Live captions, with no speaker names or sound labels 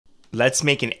Let's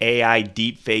make an AI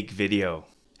deepfake video.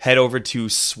 Head over to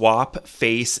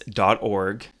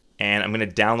swapface.org and I'm going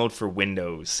to download for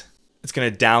Windows. It's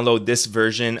going to download this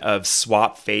version of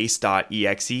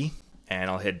swapface.exe and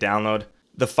I'll hit download.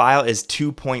 The file is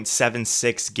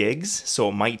 2.76 gigs, so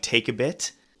it might take a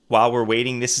bit. While we're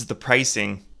waiting, this is the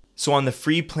pricing. So on the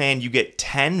free plan, you get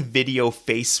 10 video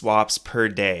face swaps per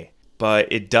day,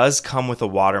 but it does come with a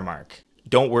watermark.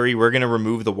 Don't worry, we're going to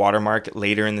remove the watermark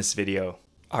later in this video.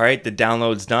 All right, the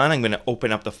download's done. I'm going to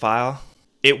open up the file.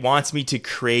 It wants me to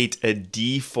create a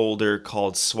D folder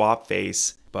called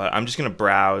swapface, but I'm just going to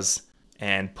browse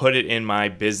and put it in my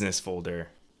business folder.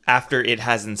 After it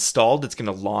has installed, it's going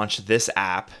to launch this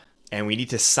app and we need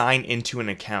to sign into an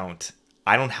account.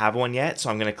 I don't have one yet, so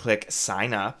I'm going to click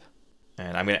sign up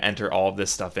and I'm going to enter all of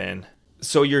this stuff in.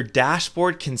 So your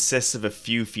dashboard consists of a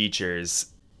few features.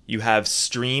 You have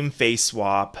stream face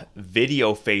swap,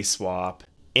 video face swap,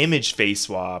 image face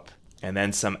swap, and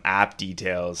then some app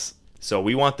details. So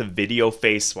we want the video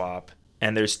face swap,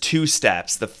 and there's two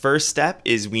steps. The first step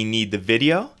is we need the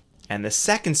video, and the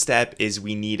second step is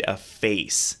we need a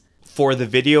face. For the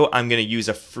video, I'm going to use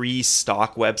a free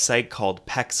stock website called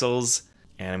Pexels,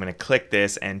 and I'm going to click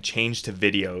this and change to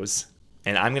videos,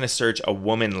 and I'm going to search a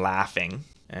woman laughing.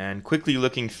 And quickly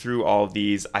looking through all of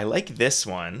these, I like this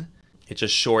one. It's a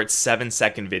short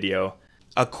 7-second video.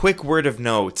 A quick word of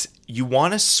note, you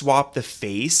want to swap the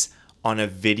face on a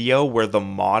video where the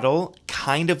model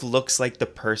kind of looks like the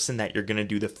person that you're going to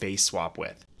do the face swap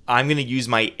with. I'm going to use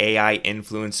my AI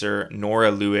influencer,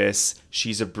 Nora Lewis.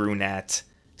 She's a brunette,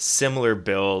 similar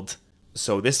build.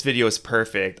 So this video is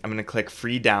perfect. I'm going to click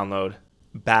free download.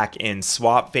 Back in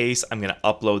Swapface, I'm going to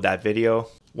upload that video.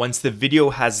 Once the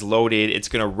video has loaded, it's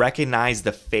going to recognize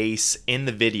the face in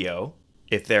the video.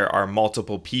 If there are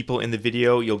multiple people in the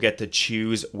video, you'll get to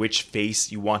choose which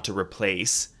face you want to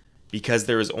replace. Because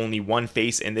there is only one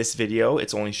face in this video,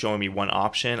 it's only showing me one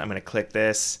option. I'm going to click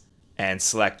this and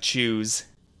select choose.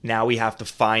 Now we have to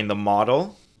find the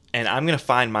model. And I'm going to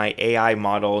find my AI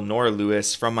model, Nora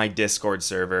Lewis, from my Discord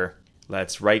server.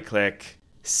 Let's right click,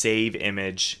 save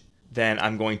image. Then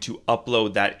I'm going to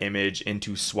upload that image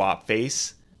into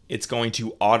Swapface. It's going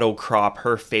to auto crop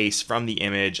her face from the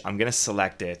image. I'm going to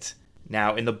select it.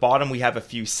 Now in the bottom we have a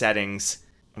few settings.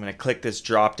 I'm going to click this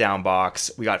drop down box.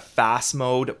 We got fast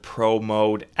mode, pro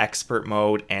mode, expert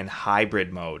mode, and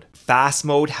hybrid mode. Fast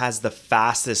mode has the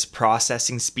fastest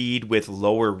processing speed with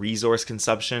lower resource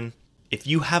consumption. If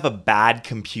you have a bad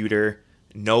computer,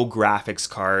 no graphics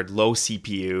card, low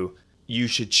CPU, you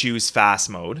should choose fast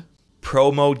mode.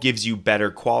 Pro mode gives you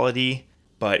better quality,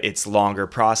 but it's longer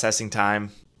processing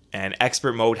time. And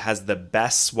expert mode has the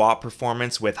best swap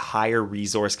performance with higher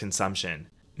resource consumption.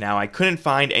 Now I couldn't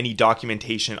find any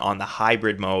documentation on the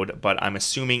hybrid mode, but I'm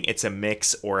assuming it's a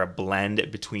mix or a blend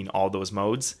between all those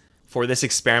modes. For this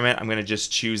experiment, I'm going to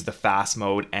just choose the fast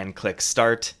mode and click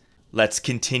start. Let's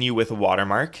continue with a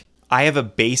watermark. I have a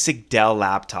basic Dell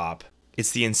laptop.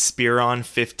 It's the Inspiron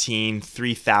 15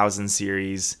 3000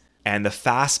 series, and the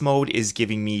fast mode is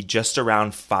giving me just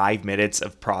around 5 minutes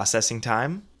of processing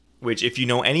time. Which, if you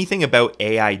know anything about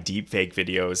AI deepfake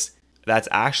videos, that's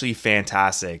actually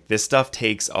fantastic. This stuff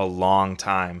takes a long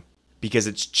time because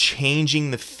it's changing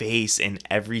the face in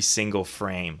every single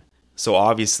frame. So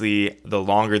obviously, the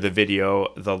longer the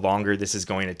video, the longer this is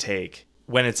going to take.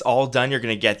 When it's all done, you're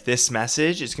going to get this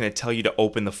message. It's going to tell you to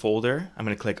open the folder. I'm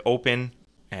going to click open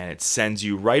and it sends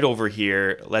you right over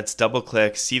here. Let's double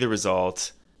click, see the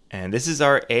result. And this is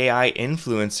our AI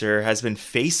influencer has been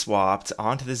face swapped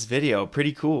onto this video.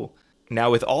 Pretty cool.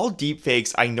 Now with all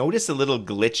deepfakes, I noticed a little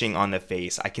glitching on the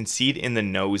face. I can see it in the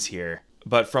nose here.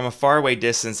 But from a faraway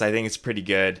distance, I think it's pretty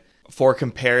good. For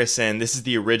comparison, this is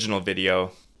the original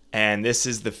video. And this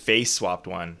is the face swapped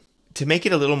one. To make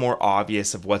it a little more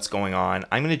obvious of what's going on,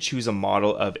 I'm going to choose a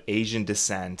model of Asian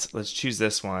descent. Let's choose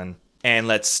this one. And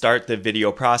let's start the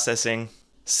video processing.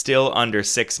 Still under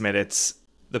 6 minutes.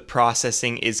 The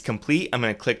processing is complete. I'm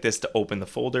going to click this to open the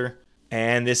folder.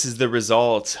 And this is the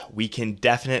result. We can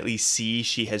definitely see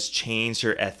she has changed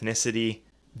her ethnicity.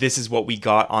 This is what we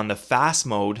got on the fast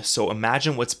mode, so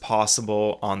imagine what's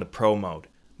possible on the pro mode.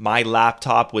 My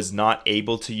laptop was not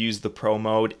able to use the pro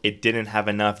mode. It didn't have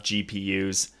enough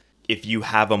GPUs. If you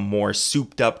have a more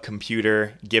souped up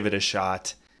computer, give it a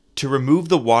shot. To remove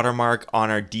the watermark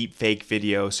on our deepfake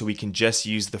video so we can just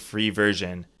use the free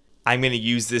version, I'm going to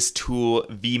use this tool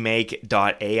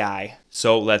vmake.ai.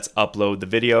 So let's upload the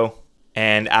video.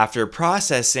 And after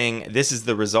processing, this is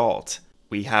the result.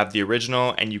 We have the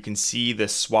original and you can see the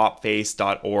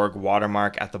swapface.org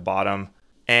watermark at the bottom.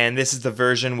 And this is the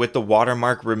version with the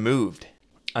watermark removed.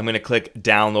 I'm going to click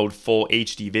download full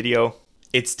HD video.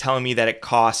 It's telling me that it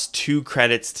costs 2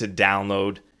 credits to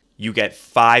download. You get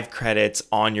 5 credits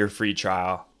on your free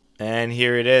trial. And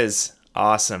here it is.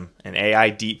 Awesome. An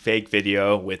AI deepfake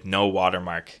video with no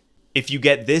watermark. If you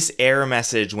get this error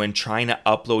message when trying to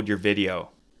upload your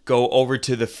video, go over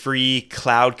to the free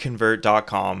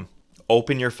cloudconvert.com,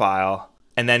 open your file,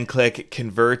 and then click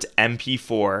Convert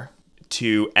MP4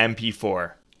 to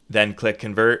MP4. Then click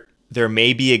Convert. There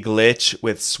may be a glitch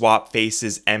with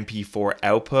Swapface's MP4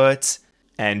 outputs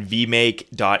and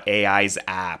vmake.ai's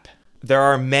app. There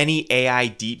are many AI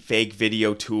deepfake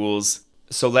video tools,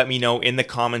 so let me know in the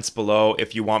comments below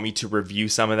if you want me to review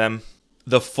some of them.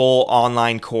 The full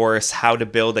online course, How to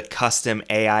Build a Custom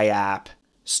AI App.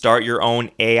 Start your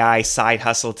own AI side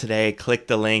hustle today. Click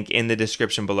the link in the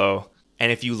description below.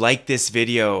 And if you like this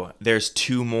video, there's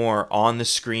 2 more on the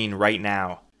screen right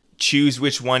now. Choose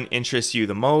which one interests you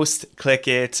the most, click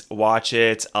it, watch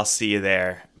it. I'll see you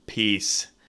there. Peace.